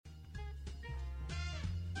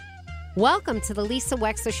Welcome to the Lisa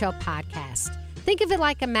Wexler Show podcast. Think of it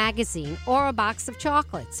like a magazine or a box of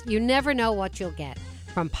chocolates. You never know what you'll get.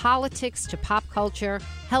 From politics to pop culture,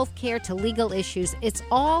 healthcare to legal issues, it's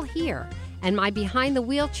all here. And my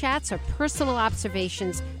behind-the-wheel chats are personal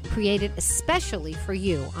observations created especially for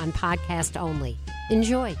you on podcast only.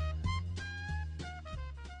 Enjoy.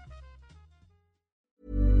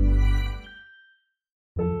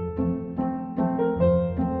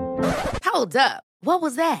 Hold up. What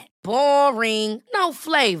was that? Boring. No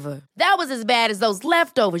flavor. That was as bad as those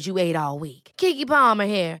leftovers you ate all week. Keke Palmer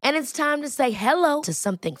here, and it's time to say hello to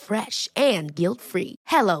something fresh and guilt-free.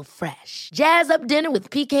 Hello Fresh. Jazz up dinner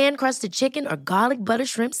with pecan-crusted chicken or garlic butter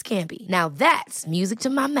shrimp scampi. Now that's music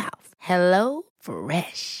to my mouth. Hello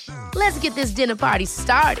Fresh. Let's get this dinner party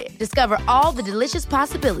started. Discover all the delicious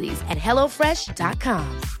possibilities at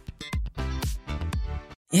hellofresh.com.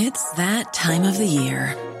 It's that time of the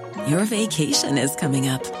year. Your vacation is coming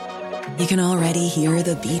up. You can already hear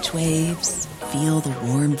the beach waves, feel the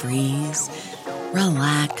warm breeze,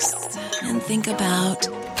 relax, and think about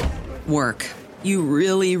work. You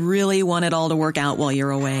really, really want it all to work out while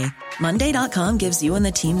you're away. Monday.com gives you and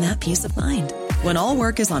the team that peace of mind. When all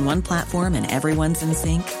work is on one platform and everyone's in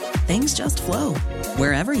sync, things just flow.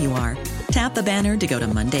 Wherever you are, tap the banner to go to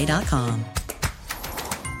Monday.com.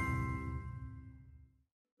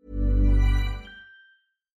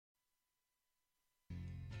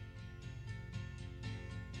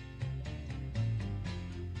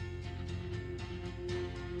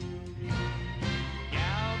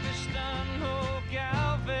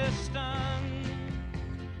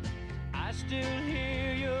 Still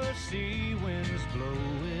hear your sea winds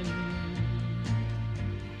blowing.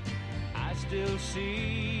 I still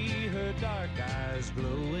see her dark eyes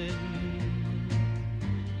glowing.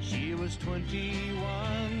 She was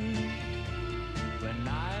 21 when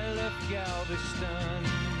I left Galveston.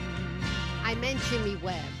 I meant Jimmy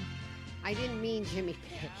Webb. I didn't mean Jimmy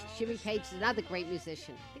Page. Jimmy Page is another great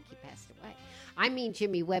musician. I think he passed away. I mean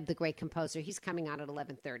Jimmy Webb, the great composer. He's coming on at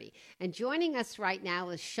 11:30. And joining us right now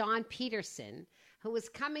is Shawn Peterson, who is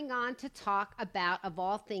coming on to talk about, of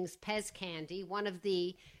all things, PEZ candy, one of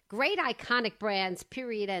the great iconic brands,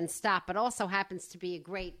 period, end, stop, but also happens to be a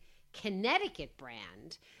great Connecticut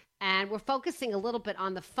brand. And we're focusing a little bit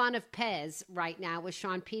on the fun of PEZ right now with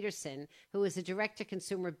Shawn Peterson, who is a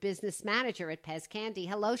direct-to-consumer business manager at PEZ Candy.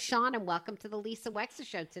 Hello, Shawn, and welcome to the Lisa Wexler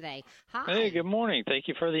Show today. Hi. Hey, good morning. Thank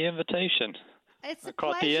you for the invitation. It's a I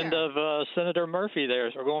caught pleasure. the end of Senator Murphy there.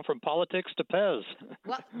 So we're going from politics to PEZ.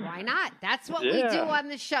 Well, why not? That's what we do on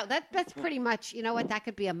the show. That's pretty much, you know what, that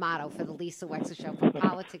could be a motto for the Lisa Wexler Show, from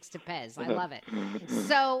politics to PEZ. I love it.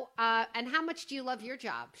 So, and how much do you love your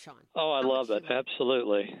job, Shawn? Oh, I love it.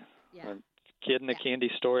 Absolutely. Yeah. I'm a kid in the candy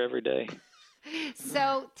store every day.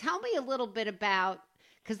 So tell me a little bit about,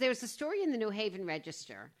 because there's a story in the New Haven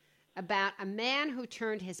Register about a man who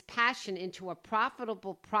turned his passion into a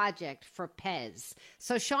profitable project for PEZ.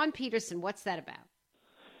 So, Shawn Peterson, what's that about?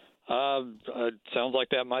 It sounds like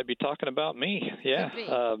that might be talking about me. Yeah.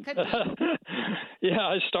 Could be. Yeah,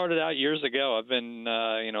 I started out years ago. I've been,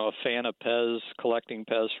 a fan of PEZ, collecting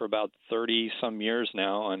PEZ for about 30-some years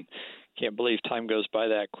now, and can't believe time goes by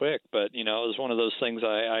that quick. But, it was one of those things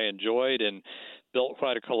I enjoyed and built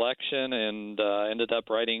quite a collection, and ended up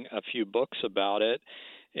writing a few books about it.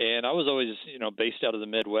 And I was always, based out of the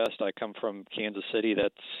Midwest. I come from Kansas City.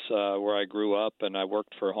 That's where I grew up, and I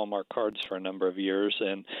worked for Hallmark Cards for a number of years,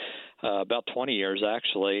 and about 20 years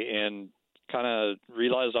actually, and kind of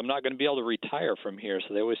realized I'm not going to be able to retire from here.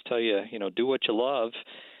 So they always tell you, do what you love.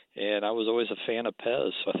 And I was always a fan of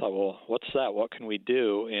PEZ. So I thought, well, what's that? What can we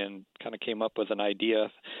do? And kind of came up with an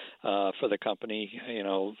idea for the company,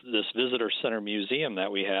 this visitor center museum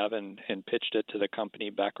that we have, and pitched it to the company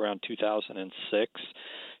back around 2006.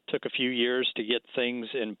 Took a few years to get things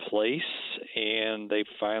in place, and they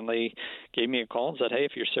finally gave me a call and said, hey,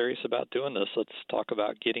 if you're serious about doing this, let's talk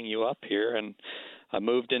about getting you up here. And I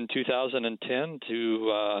moved in 2010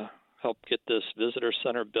 to help get this visitor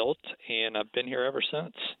center built, and I've been here ever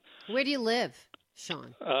since. Where do you live,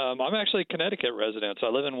 Shawn? I'm actually a Connecticut resident, so I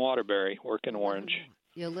live in Waterbury, work in Orange.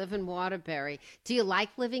 You live in Waterbury. Do you like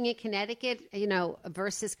living in Connecticut,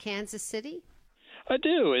 versus Kansas City? I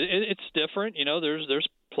do. It's different. There's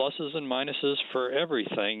pluses and minuses for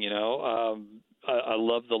everything. I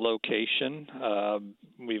love the location.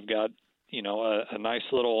 We've got, a nice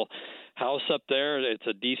little house up there. It's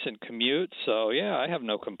a decent commute. So, yeah, I have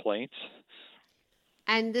no complaints.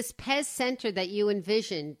 And this PEZ Center that you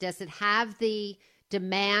envisioned, does it have the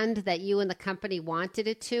demand that you and the company wanted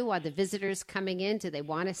it to? Are the visitors coming in? Do they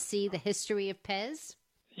want to see the history of PEZ?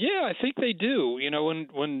 Yeah, I think they do.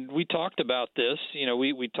 When we talked about this,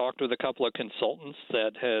 we talked with a couple of consultants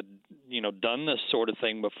that had, done this sort of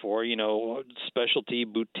thing before, specialty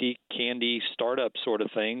boutique candy startup sort of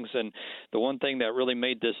things. And the one thing that really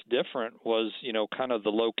made this different was, kind of the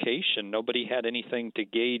location. Nobody had anything to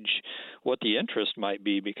gauge what the interest might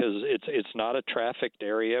be because it's not a trafficked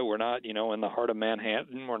area. We're not, in the heart of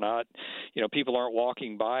Manhattan. We're not, people aren't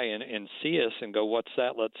walking by and see us and go, what's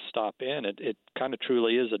that? Let's stop in. It kind of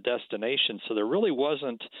truly is a destination. So there really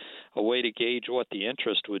wasn't a way to gauge what the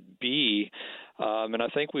interest would be. And I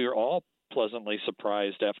think we were all pleasantly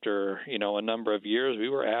surprised after, a number of years. We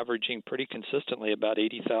were averaging pretty consistently about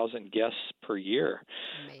 80,000 guests per year,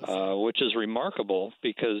 which is remarkable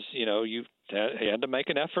because, you had to make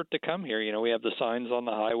an effort to come here. We have the signs on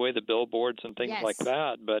the highway, the billboards and things like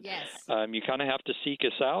that. But you kind of have to seek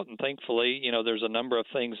us out. And thankfully, there's a number of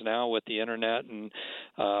things now with the internet and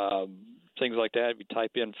things like that. If you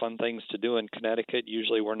type in fun things to do in Connecticut,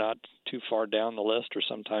 usually we're not too far down the list or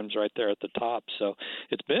sometimes right there at the top. So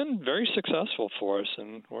it's been very successful for us,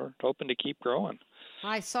 and we're hoping to keep growing.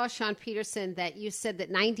 I saw, Shawn Peterson, that you said that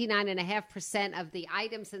 99.5% of the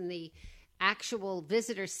items in the actual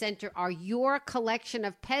visitor center are your collection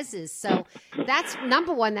of PEZs. So that's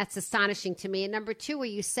number one, that's astonishing to me. And number two, are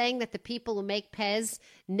you saying that the people who make PEZ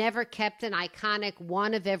never kept an iconic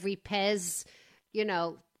one of every PEZ,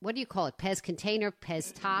 what do you call it? PEZ container,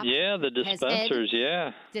 PEZ top? Yeah, the dispensers, yeah.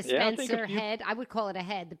 Dispenser head. I would call it a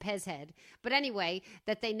head, the PEZ head. But anyway,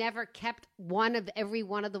 that they never kept one of every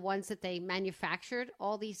one of the ones that they manufactured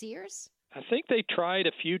all these years? I think they tried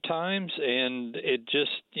a few times, and it just,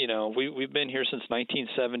 we've been here since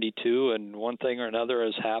 1972, and one thing or another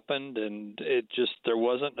has happened, and there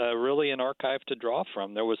wasn't really an archive to draw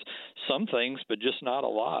from. There was some things, but just not a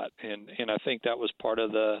lot, and I think that was part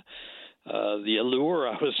of the allure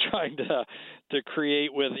I was trying to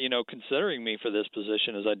create with, considering me for this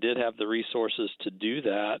position, is I did have the resources to do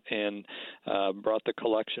that and brought the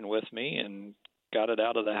collection with me and got it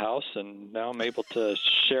out of the house, and now I'm able to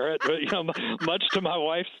share it, much to my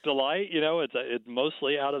wife's delight. It's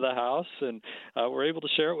mostly out of the house, and we're able to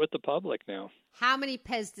share it with the public now. How many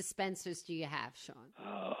PEZ dispensers do you have,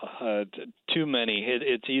 Shawn? Too many.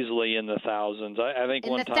 It's easily in the thousands. I think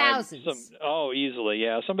in one the time. Thousands. Easily,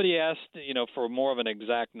 yeah. Somebody asked, for more of an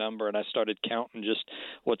exact number, and I started counting just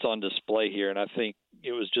what's on display here, and I think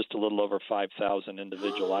it was just a little over 5,000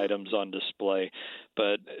 individual items on display.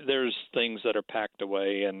 But there's things that are packed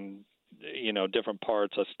away and, different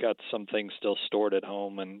parts. I've got some things still stored at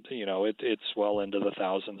home, and, it's well into the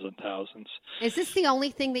thousands and thousands. Is this the only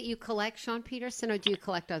thing that you collect, Shawn Peterson, or do you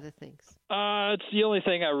collect other things? It's the only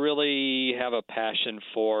thing I really have a passion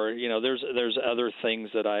for. There's other things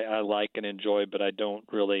that I like and enjoy, but I don't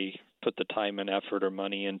really put the time and effort or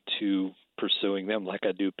money into pursuing them like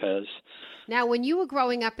I do PEZ. Now, when you were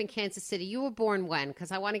growing up in Kansas City, you were born when?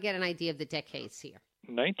 Because I want to get an idea of the decades here.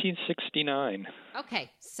 1969.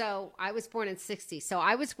 Okay, so I was born in 60. So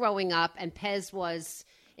I was growing up, and PEZ was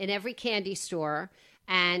in every candy store,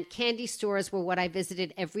 and candy stores were what I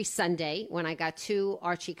visited every Sunday when I got 2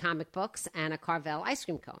 Archie comic books and a Carvel ice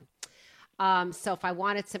cream cone. So if I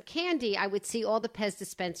wanted some candy, I would see all the PEZ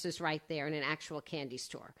dispensers right there in an actual candy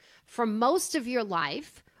store. For most of your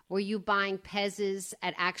life, were you buying PEZs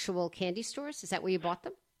at actual candy stores? Is that where you bought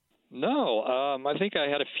them? No, I think I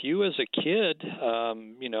had a few as a kid.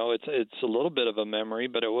 It's a little bit of a memory,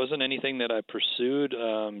 but it wasn't anything that I pursued.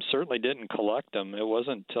 Certainly didn't collect them. It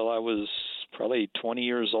wasn't until I was probably 20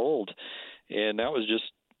 years old, and that was just,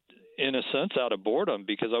 in a sense, out of boredom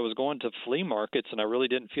because I was going to flea markets and I really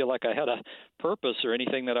didn't feel like I had a purpose or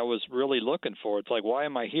anything that I was really looking for. It's like, why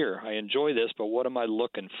am I here? I enjoy this, but what am I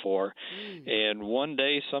looking for? And one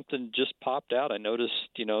day something just popped out. I noticed,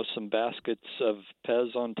 some baskets of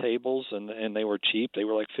PEZ on tables and they were cheap. They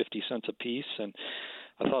were like 50 cents a piece. And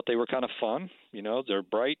I thought they were kind of fun. They're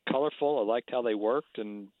bright, colorful. I liked how they worked,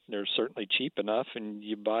 and they're certainly cheap enough. And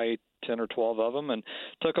you buy 10 or 12 of them and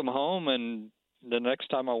took them home, and the next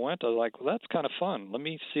time I went, I was like, well, that's kind of fun. Let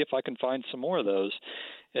me see if I can find some more of those.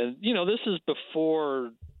 And, this is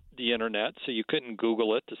before the internet, so you couldn't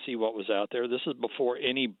Google it to see what was out there. This is before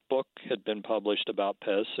any book had been published about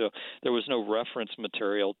PEZ, so there was no reference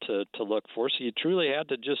material to look for. So you truly had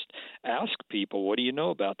to just ask people, what do you know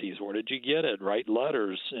about these? Where did you get it? Write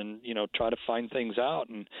letters and, try to find things out.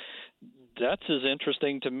 And that's as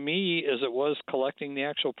interesting to me as it was collecting the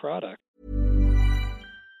actual product.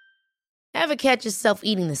 Ever catch yourself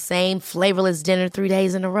eating the same flavorless dinner 3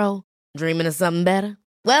 days in a row? Dreaming of something better?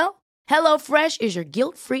 Well, HelloFresh is your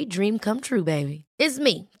guilt-free dream come true, baby. It's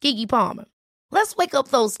me, Keke Palmer. Let's wake up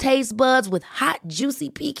those taste buds with hot, juicy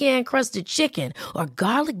pecan-crusted chicken or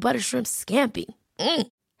garlic butter shrimp scampi.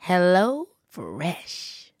 Hello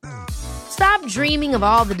Fresh. Stop dreaming of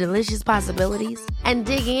all the delicious possibilities and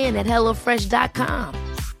dig in at HelloFresh.com.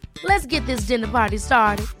 Let's get this dinner party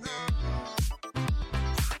started.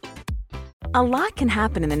 A lot can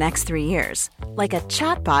happen in the next 3 years. Like a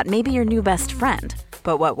chatbot may be your new best friend.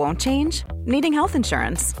 But what won't change? Needing health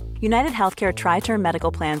insurance. United Healthcare Tri-Term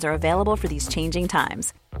Medical Plans are available for these changing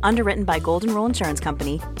times. Underwritten by Golden Rule Insurance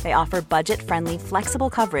Company, they offer budget-friendly,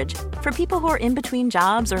 flexible coverage for people who are in between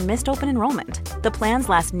jobs or missed open enrollment. The plans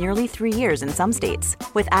last nearly 3 years in some states,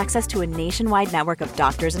 with access to a nationwide network of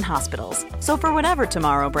doctors and hospitals. So for whatever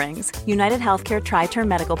tomorrow brings, United Healthcare Tri-Term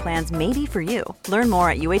Medical Plans may be for you. Learn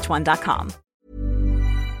more at uh1.com.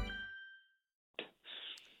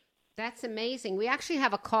 That's amazing. We actually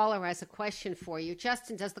have a caller who has a question for you.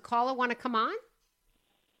 Justin, does the caller want to come on?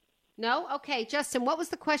 No? Okay, Justin, what was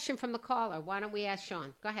the question from the caller? Why don't we ask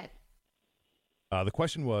Shawn? Go ahead. The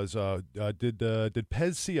question was, did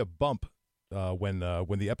PEZ see a bump when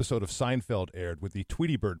the episode of Seinfeld aired with the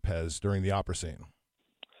Tweety Bird PEZ during the opera scene?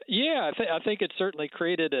 Yeah, I think it certainly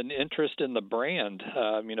created an interest in the brand.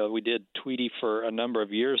 We did Tweety for a number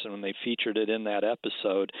of years, and when they featured it in that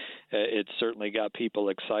episode, it certainly got people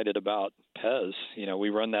excited about PEZ. We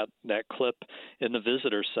run that clip in the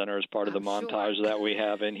visitor center as part of the montage that we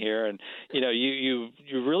have in here, and you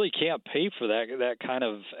really can't pay for that kind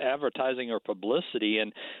of advertising or publicity,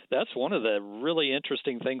 and that's one of the really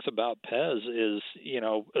interesting things about PEZ is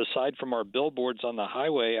aside from our billboards on the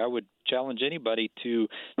highway, I would challenge anybody to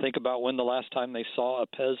think about when the last time they saw a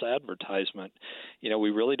PEZ advertisement. We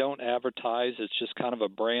really don't advertise. It's just kind of a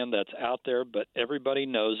brand that's out there, but everybody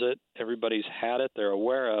knows it. Everybody's had it. They're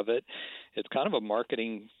aware of it. It's kind of a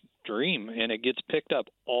marketing dream, and it gets picked up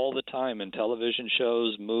all the time in television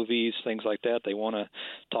shows, movies, things like that. They want to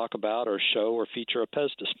talk about or show or feature a PEZ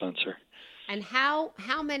dispenser. And how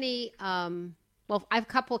many well, I have a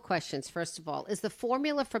couple of questions. First of all, is the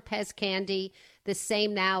formula for PEZ candy the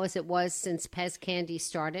same now as it was since PEZ candy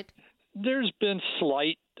started? There's been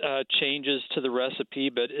slight changes to the recipe,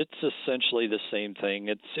 but it's essentially the same thing.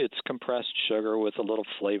 It's compressed sugar with a little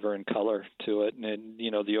flavor and color to it, and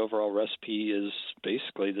the overall recipe is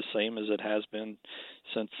basically the same as it has been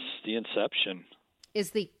since the inception.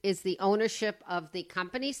 Is the ownership of the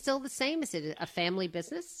company still the same? Is it a family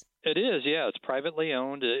business? It is, yeah. It's privately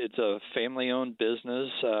owned. It's a family-owned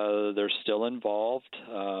business. They're still involved.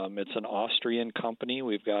 It's an Austrian company.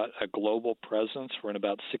 We've got a global presence. We're in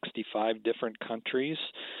about 65 different countries.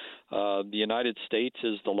 The United States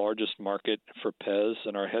is the largest market for PEZ,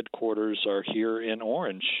 and our headquarters are here in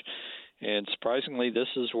Orange. And surprisingly, this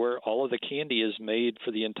is where all of the candy is made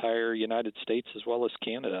for the entire United States as well as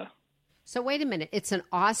Canada. So wait a minute. It's an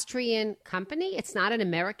Austrian company? It's not an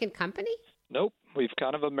American company? Nope. We've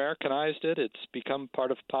kind of Americanized it. It's become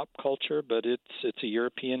part of pop culture, but it's a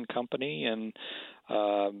European company and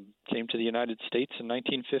came to the United States in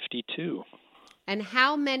 1952. And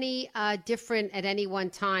how many different, at any one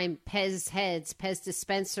time, PEZ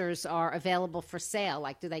dispensers are available for sale?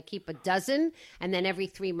 Like, do they keep a dozen and then every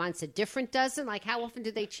 3 months a different dozen? Like, how often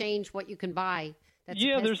do they change what you can buy?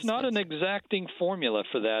 There's not an exacting formula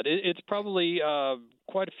for that. It's probably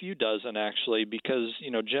quite a few dozen, actually, because,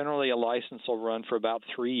 generally a license will run for about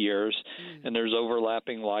 3 years, and there's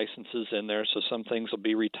overlapping licenses in there, so some things will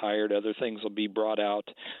be retired, other things will be brought out,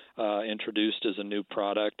 introduced as a new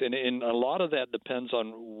product. And a lot of that depends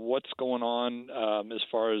on what's going on as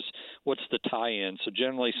far as what's the tie-in. So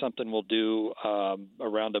generally something we'll do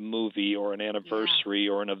around a movie or an anniversary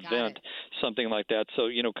or an event, something like that. So,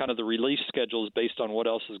 kind of the release schedule is based on what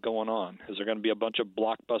else is going on. Is there going to be a bunch of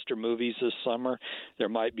blockbuster movies this summer? There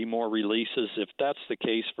might be more releases if that's the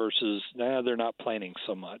case versus, they're not planning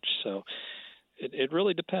so much. So it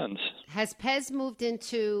really depends. Has PEZ moved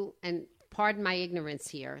into, and pardon my ignorance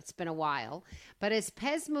here, it's been a while, but has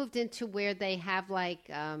PEZ moved into where they have like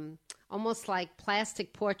almost like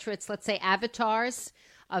plastic portraits, let's say avatars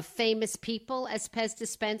of famous people as PEZ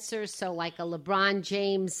dispensers? So like a LeBron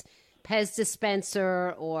James PEZ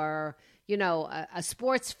dispenser or, a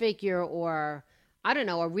sports figure or, I don't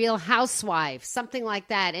know, a Real Housewife, something like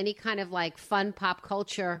that. Any kind of like fun pop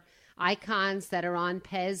culture icons that are on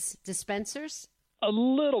PEZ dispensers? A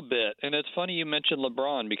little bit, and it's funny you mentioned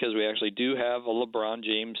LeBron because we actually do have a LeBron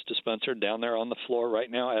James dispenser down there on the floor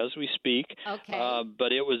right now as we speak. Okay.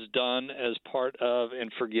 But it was done as part of,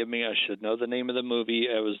 and forgive me, I should know the name of the movie.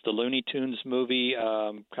 It was the Looney Tunes movie,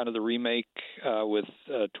 kind of the remake with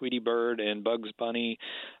Tweety Bird and Bugs Bunny.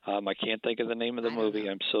 I can't think of the name of the movie.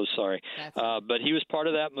 I'm so sorry. But he was part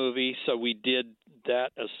of that movie, so we did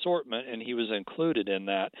that assortment, and he was included in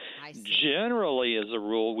that. I see. Generally, as a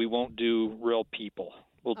rule, we won't do real people.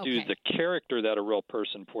 We'll do the character that a real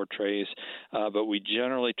person portrays, but we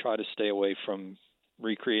generally try to stay away from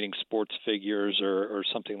recreating sports figures or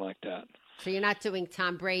something like that. So you're not doing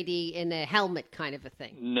Tom Brady in a helmet kind of a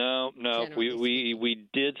thing? No. We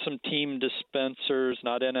did some team dispensers,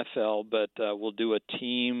 not NFL, but we'll do a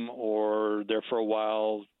team, or there for a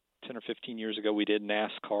while, 10 or 15 years ago, we did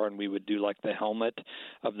NASCAR, and we would do like the helmet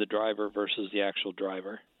of the driver versus the actual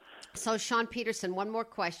driver. So, Shawn Peterson, one more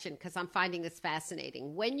question, because I'm finding this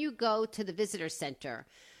fascinating. When you go to the visitor center,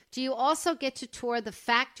 do you also get to tour the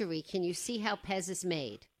factory? Can you see how PEZ is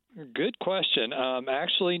made? Good question.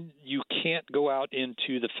 Actually, you can't go out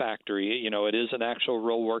into the factory. You know, it is an actual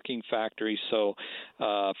real working factory, so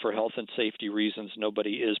for health and safety reasons,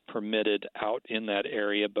 nobody is permitted out in that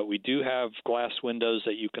area. But we do have glass windows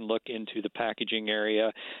that you can look into the packaging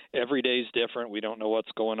area. Every day is different. We don't know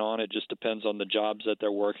what's going on. It just depends on the jobs that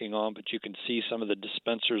they're working on. But you can see some of the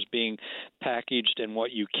dispensers being packaged, and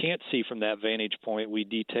what you can't see from that vantage point, we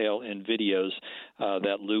detail in videos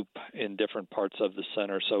that loop in different parts of the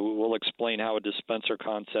center. So we'll explain how a dispenser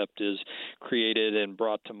concept is created and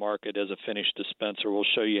brought to market as a finished dispenser. We'll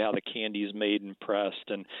show you how the candy is made and pressed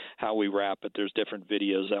and how we wrap it. There's different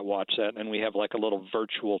videos that watch that. And we have like a little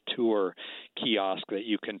virtual tour kiosk that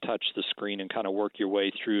you can touch the screen and kind of work your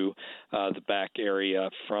way through the back area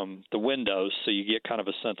from the windows, so you get kind of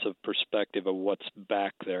a sense of perspective of what's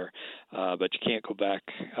back there. But you can't go back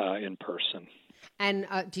in person. And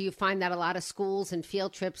do you find that a lot of schools and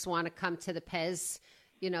field trips want to come to the PEZ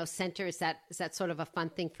center? Is that sort of a fun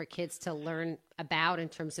thing for kids to learn about in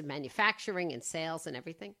terms of manufacturing and sales and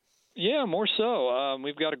everything? Yeah, more so.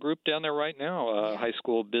 We've got a group down there right now, high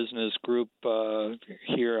school business group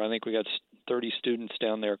here. I think we got 30 students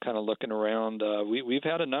down there kind of looking around. We've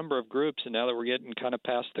had a number of groups, and now that we're getting kind of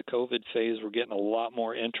past the COVID phase, we're getting a lot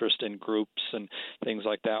more interest in groups and things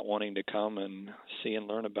like that wanting to come and see and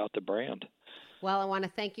learn about the brand. Well, I want to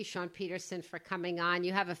thank you, Shawn Peterson, for coming on.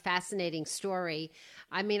 You have a fascinating story.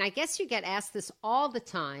 I mean, I guess you get asked this all the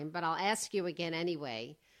time, but I'll ask you again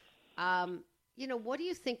anyway. What do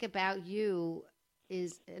you think about you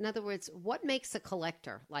in other words, what makes a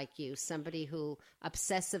collector like you, somebody who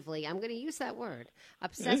obsessively, I'm going to use that word,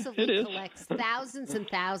 obsessively collects thousands and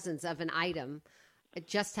thousands of an item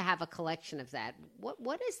just to have a collection of that?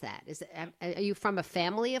 What is that? Are you from a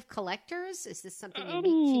family of collectors? Is this something unique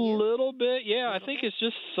to you? A little bit, yeah. I think it's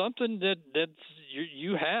just something that's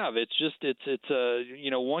you have. It's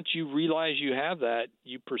once you realize you have that,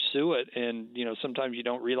 you pursue it, and sometimes you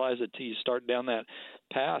don't realize it till you start down that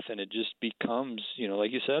path, and it just becomes,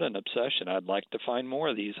 like you said, an obsession. I'd like to find more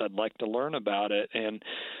of these. I'd like to learn about it, and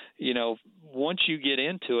once you get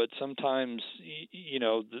into it, sometimes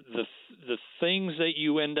the things that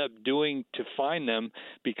you end up doing to find them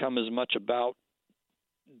become as much about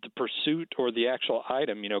the pursuit or the actual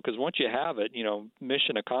item, because once you have it,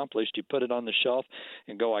 mission accomplished, you put it on the shelf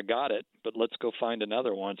and go, I got it, but let's go find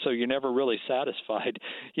another one. So you're never really satisfied.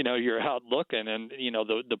 You're out looking, and,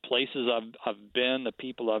 the places I've been, the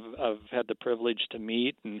people I've had the privilege to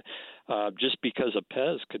meet, and just because of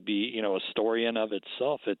PEZ could be, a story in of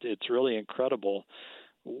itself. It's really incredible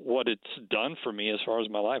what it's done for me as far as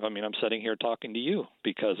my life. I mean, I'm sitting here talking to you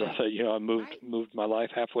because I moved my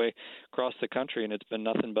life halfway across the country, and it's been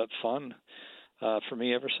nothing but fun for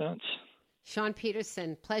me ever since. Shawn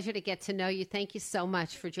Peterson, pleasure to get to know you. Thank you so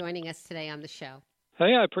much for joining us today on the show.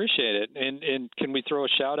 Hey, I appreciate it. And can we throw a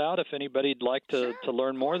shout out if anybody'd like to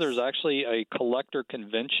learn more? There's actually a collector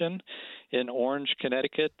convention in Orange,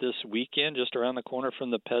 Connecticut this weekend, just around the corner from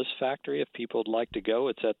the PEZ factory. If people would like to go,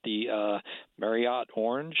 it's at the Marriott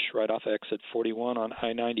Orange, right off exit 41 on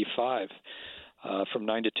I-95 from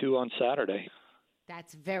 9 to 2 on Saturday.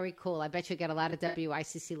 That's very cool. I bet you get a lot of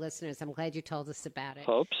WICC listeners. I'm glad you told us about it.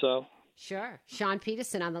 Hope so. Sure. Shawn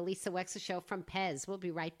Peterson on the Lisa Wexler Show from PEZ. We'll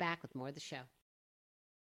be right back with more of the show.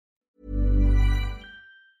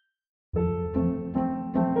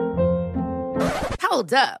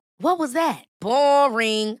 Hold up. What was that?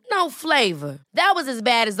 Boring. No flavor. That was as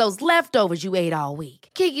bad as those leftovers you ate all week.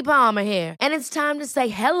 Keke Palmer here, and it's time to say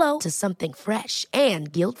hello to something fresh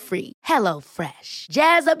and guilt-free. Hello Fresh.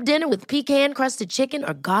 Jazz up dinner with pecan-crusted chicken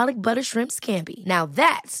or garlic butter shrimp scampi. Now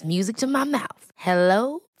that's music to my mouth.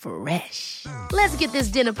 Hello Fresh. Let's get this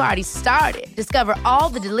dinner party started. Discover all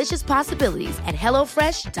the delicious possibilities at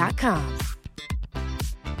HelloFresh.com.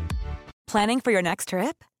 Planning for your next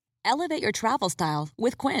trip? Elevate your travel style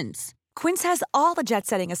with Quince. Quince has all the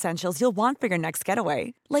jet-setting essentials you'll want for your next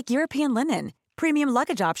getaway, like European linen, premium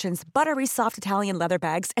luggage options, buttery soft Italian leather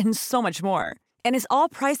bags, and so much more. And is all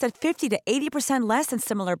priced at 50 to 80% less than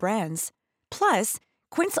similar brands. Plus,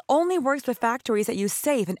 Quince only works with factories that use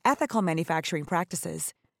safe and ethical manufacturing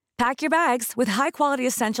practices. Pack your bags with high-quality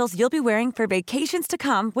essentials you'll be wearing for vacations to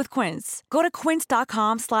come with Quince. Go to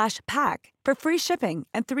quince.com/pack for free shipping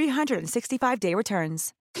and 365-day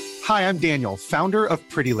returns. Hi, I'm Daniel, founder of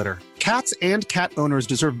Pretty Litter. Cats and cat owners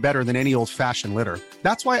deserve better than any old-fashioned litter.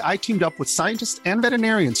 That's why I teamed up with scientists and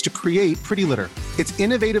veterinarians to create Pretty Litter. Its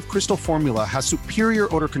innovative crystal formula has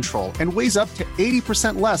superior odor control and weighs up to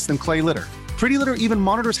 80% less than clay litter. Pretty Litter even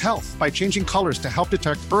monitors health by changing colors to help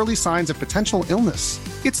detect early signs of potential illness.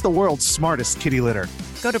 It's the world's smartest kitty litter.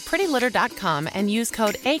 Go to prettylitter.com and use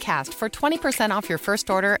code ACAST for 20% off your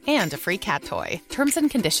first order and a free cat toy. Terms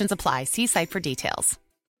and conditions apply. See site for details.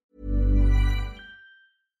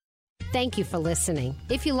 Thank you for listening.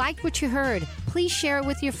 If you liked what you heard, please share it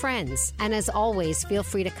with your friends. And as always, feel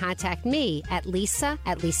free to contact me at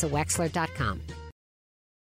lisa@lisawexler.com.